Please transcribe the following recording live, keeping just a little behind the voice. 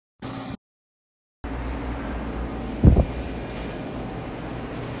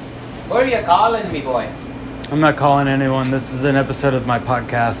What are you calling me, boy? I'm not calling anyone. This is an episode of my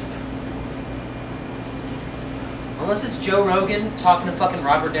podcast. Unless it's Joe Rogan talking to fucking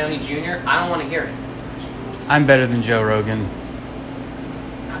Robert Downey Jr., I don't want to hear it. I'm better than Joe Rogan.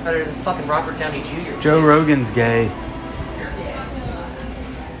 Not better than fucking Robert Downey Jr. Joe Rogan's gay.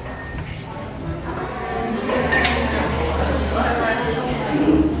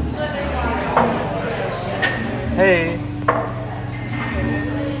 Hey.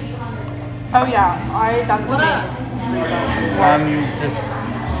 Oh yeah, that's the main reason. I'm just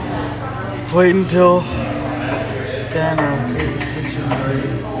waiting until Dana is kitchen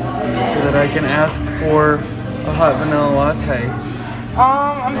so that I can ask for a hot vanilla latte.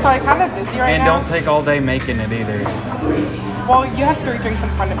 I'm sorry, kind of busy right And now. don't take all day making it either. Well, you have 3 drinks in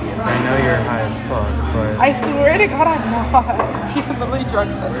front of you. So I know you're high as fuck, but... I swear to God, I'm not. You literally drug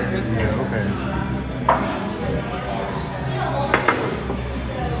tested me. Yeah, okay.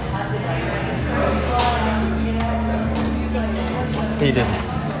 He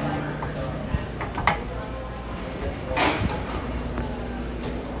didn't.